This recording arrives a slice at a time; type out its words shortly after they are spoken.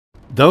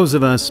Those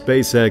of us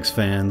SpaceX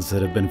fans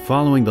that have been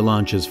following the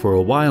launches for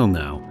a while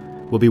now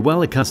will be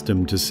well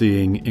accustomed to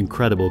seeing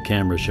incredible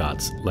camera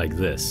shots like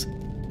this.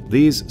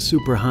 These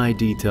super high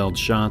detailed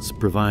shots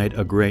provide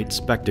a great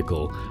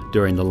spectacle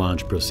during the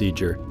launch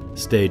procedure,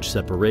 stage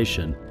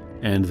separation,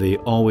 and the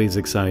always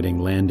exciting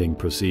landing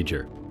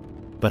procedure.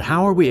 But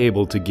how are we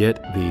able to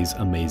get these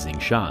amazing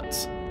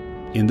shots?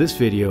 In this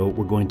video,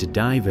 we're going to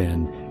dive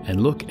in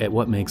and look at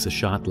what makes a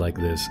shot like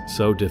this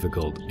so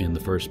difficult in the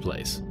first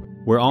place.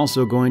 We're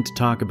also going to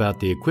talk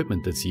about the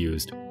equipment that's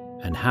used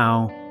and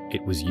how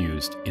it was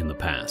used in the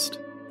past.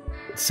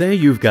 Say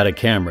you've got a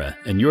camera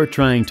and you're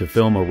trying to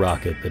film a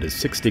rocket that is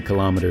 60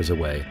 kilometers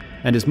away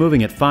and is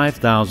moving at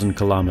 5,000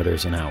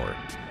 kilometers an hour.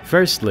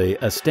 Firstly,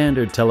 a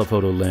standard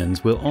telephoto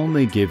lens will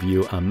only give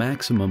you a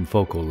maximum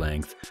focal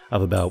length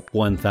of about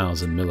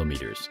 1,000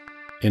 millimeters.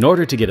 In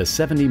order to get a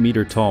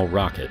 70-meter tall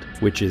rocket,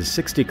 which is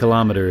 60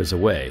 kilometers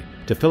away,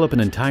 to fill up an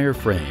entire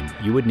frame,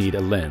 you would need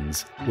a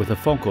lens with a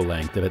focal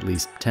length of at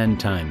least 10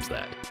 times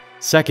that.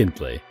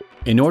 Secondly,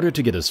 in order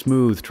to get a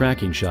smooth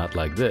tracking shot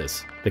like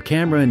this, the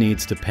camera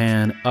needs to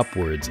pan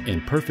upwards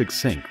in perfect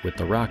sync with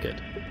the rocket.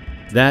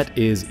 That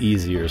is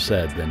easier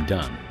said than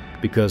done,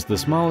 because the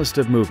smallest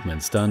of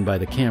movements done by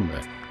the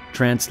camera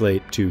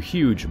translate to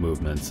huge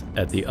movements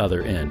at the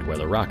other end where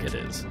the rocket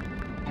is.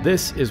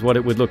 This is what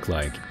it would look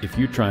like if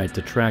you tried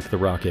to track the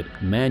rocket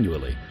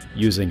manually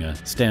using a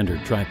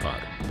standard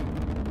tripod.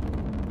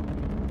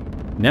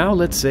 Now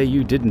let's say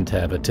you didn't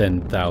have a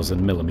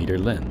 10,000 millimeter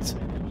lens.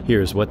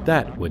 Here's what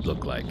that would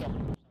look like.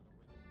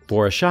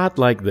 For a shot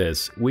like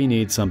this, we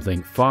need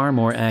something far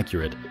more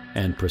accurate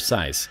and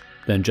precise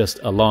than just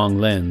a long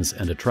lens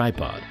and a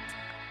tripod.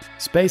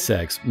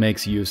 SpaceX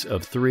makes use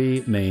of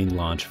three main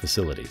launch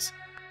facilities: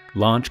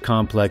 Launch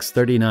Complex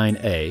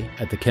 39A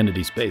at the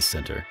Kennedy Space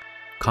Center,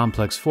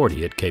 Complex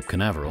 40 at Cape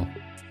Canaveral,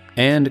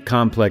 and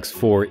Complex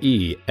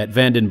 4E at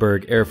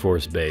Vandenberg Air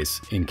Force Base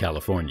in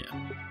California.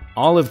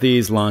 All of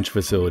these launch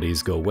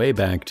facilities go way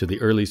back to the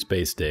early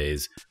space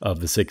days of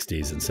the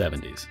 60s and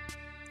 70s.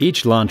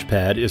 Each launch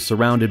pad is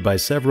surrounded by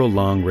several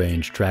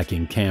long-range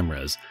tracking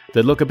cameras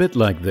that look a bit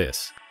like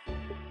this.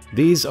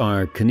 These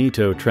are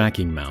Kinito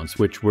tracking mounts,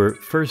 which were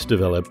first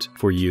developed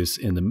for use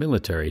in the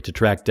military to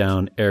track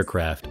down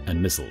aircraft and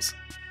missiles.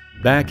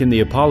 Back in the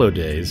Apollo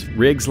days,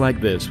 rigs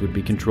like this would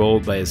be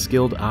controlled by a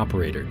skilled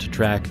operator to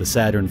track the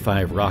Saturn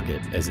V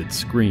rocket as it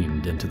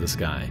screamed into the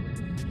sky.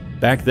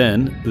 Back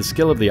then, the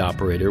skill of the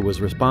operator was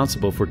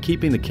responsible for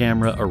keeping the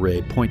camera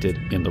array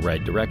pointed in the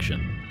right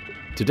direction.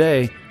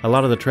 Today, a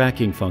lot of the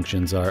tracking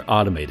functions are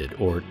automated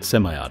or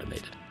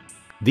semi-automated.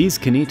 These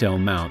Kinito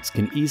mounts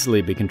can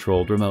easily be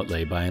controlled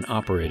remotely by an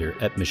operator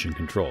at mission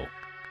control.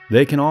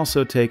 They can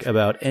also take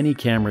about any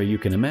camera you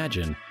can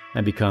imagine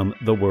and become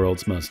the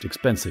world's most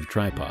expensive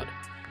tripod.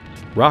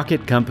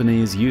 Rocket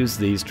companies use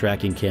these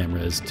tracking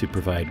cameras to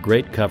provide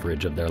great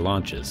coverage of their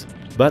launches,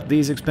 but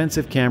these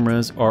expensive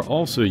cameras are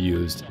also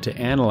used to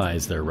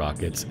analyze their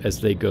rockets as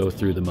they go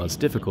through the most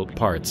difficult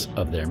parts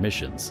of their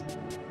missions.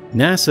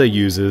 NASA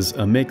uses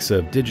a mix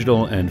of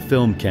digital and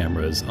film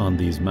cameras on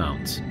these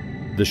mounts.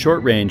 The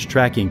short-range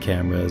tracking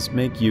cameras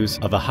make use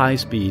of a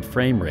high-speed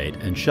frame rate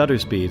and shutter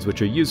speeds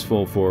which are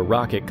useful for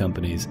rocket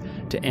companies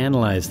to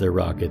analyze their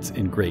rockets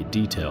in great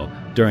detail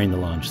during the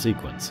launch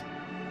sequence.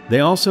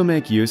 They also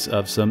make use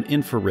of some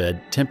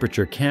infrared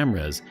temperature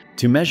cameras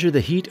to measure the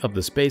heat of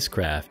the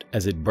spacecraft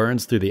as it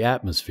burns through the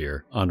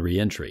atmosphere on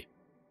re-entry.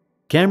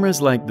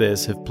 Cameras like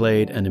this have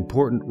played an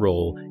important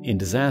role in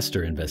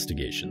disaster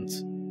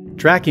investigations.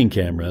 Tracking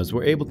cameras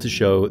were able to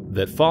show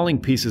that falling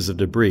pieces of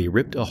debris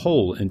ripped a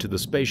hole into the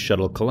Space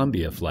Shuttle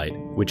Columbia flight,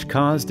 which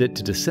caused it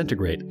to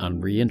disintegrate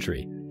on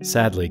re-entry,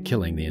 sadly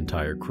killing the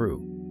entire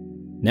crew.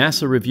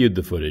 NASA reviewed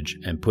the footage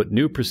and put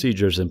new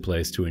procedures in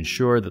place to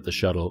ensure that the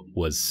shuttle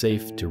was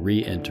safe to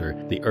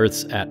re-enter the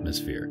Earth's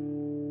atmosphere.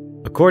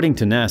 According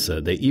to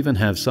NASA, they even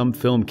have some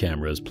film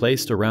cameras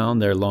placed around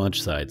their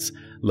launch sites,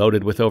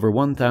 loaded with over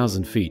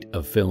 1,000 feet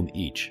of film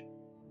each.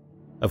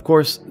 Of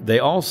course, they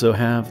also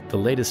have the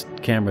latest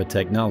camera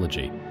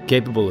technology,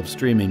 capable of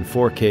streaming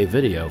 4K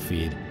video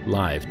feed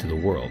live to the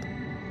world.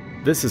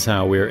 This is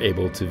how we're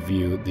able to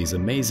view these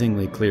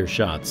amazingly clear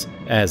shots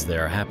as they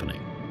are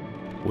happening.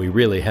 We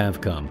really have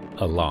come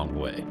a long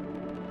way.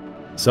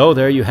 So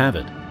there you have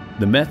it.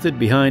 The method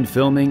behind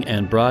filming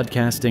and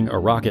broadcasting a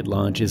rocket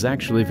launch is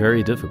actually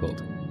very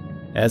difficult.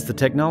 As the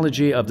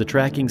technology of the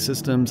tracking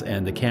systems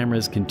and the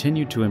cameras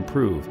continue to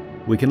improve,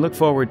 we can look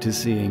forward to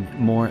seeing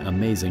more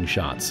amazing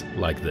shots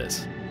like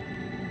this.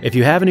 If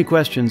you have any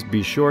questions,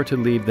 be sure to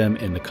leave them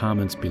in the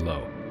comments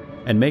below.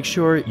 And make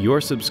sure you're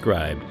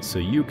subscribed so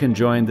you can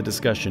join the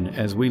discussion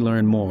as we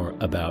learn more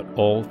about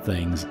all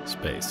things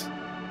space.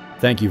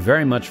 Thank you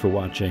very much for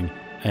watching,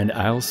 and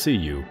I'll see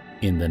you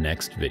in the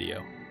next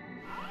video.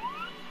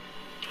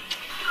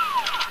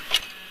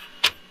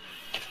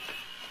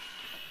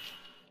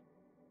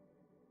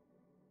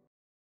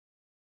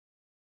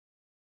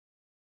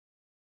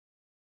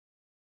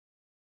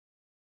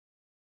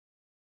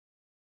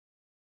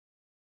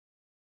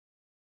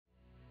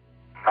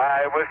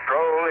 I was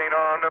strolling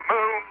on the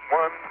moon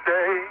one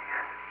day.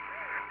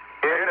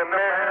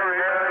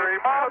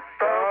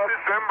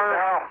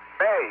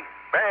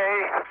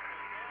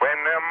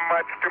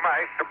 much to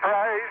my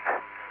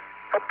surprise,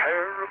 a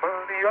pair of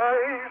bunny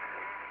eyes.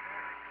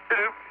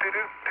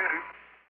 Do-do-do-do-do-do.